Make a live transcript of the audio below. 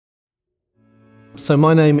So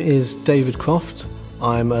my name is David Croft.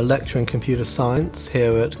 I'm a lecturer in computer science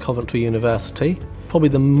here at Coventry University. Probably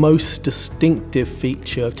the most distinctive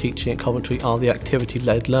feature of teaching at Coventry are the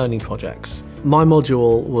activity-led learning projects. My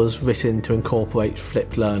module was written to incorporate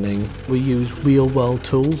flipped learning. We use real-world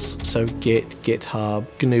tools, so Git, GitHub,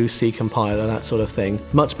 GNU C compiler, that sort of thing.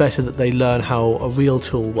 Much better that they learn how a real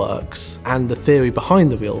tool works and the theory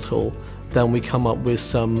behind the real tool than we come up with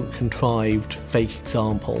some contrived fake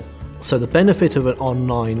example. So the benefit of an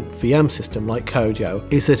online VM system like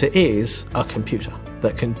Codio is that it is a computer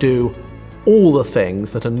that can do all the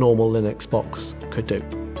things that a normal Linux box could do.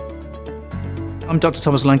 I'm Dr.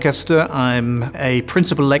 Thomas Lancaster. I'm a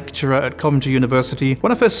principal lecturer at Coventry University.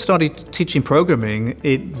 When I first started teaching programming,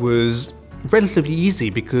 it was relatively easy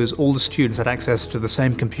because all the students had access to the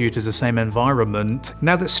same computers, the same environment.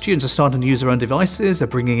 Now that students are starting to use their own devices, they're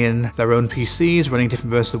bringing in their own PCs, running different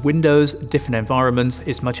versions of Windows, different environments,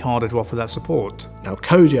 it's much harder to offer that support. Now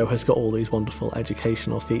Codio has got all these wonderful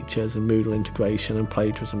educational features and Moodle integration and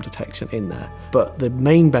plagiarism detection in there. But the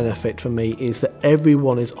main benefit for me is that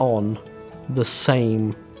everyone is on the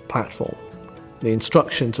same platform. The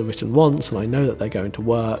instructions are written once and I know that they're going to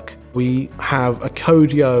work. We have a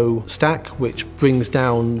Codio stack which brings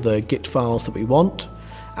down the Git files that we want,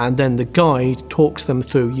 and then the guide talks them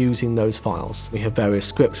through using those files. We have various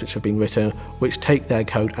scripts which have been written which take their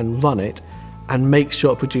code and run it and make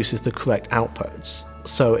sure it produces the correct outputs.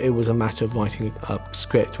 So it was a matter of writing a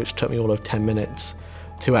script which took me all of 10 minutes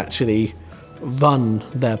to actually run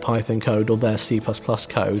their Python code or their C++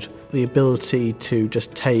 code. The ability to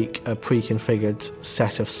just take a pre-configured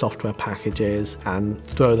set of software packages and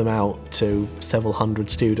throw them out to several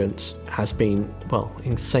hundred students has been, well,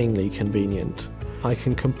 insanely convenient. I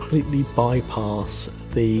can completely bypass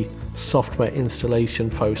the software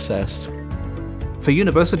installation process. For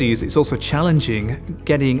universities, it's also challenging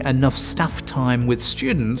getting enough staff time with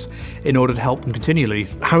students in order to help them continually.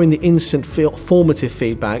 Having the instant formative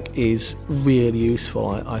feedback is really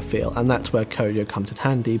useful, I feel, and that's where Codio comes in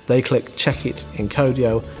handy. They click check it in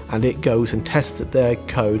Codio and it goes and tests that their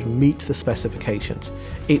code meets the specifications.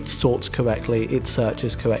 It sorts correctly, it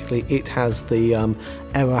searches correctly, it has the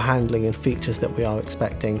error handling and features that we are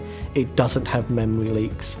expecting, it doesn't have memory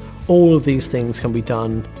leaks. All of these things can be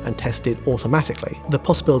done and tested automatically. The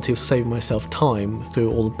possibility of saving myself time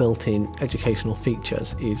through all the built-in educational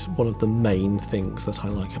features is one of the main things that I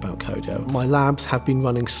like about Codio. My labs have been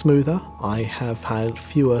running smoother. I have had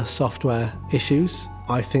fewer software issues.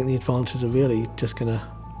 I think the advantages are really just going to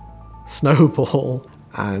snowball,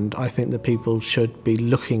 and I think that people should be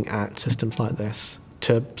looking at systems like this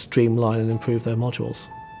to streamline and improve their modules.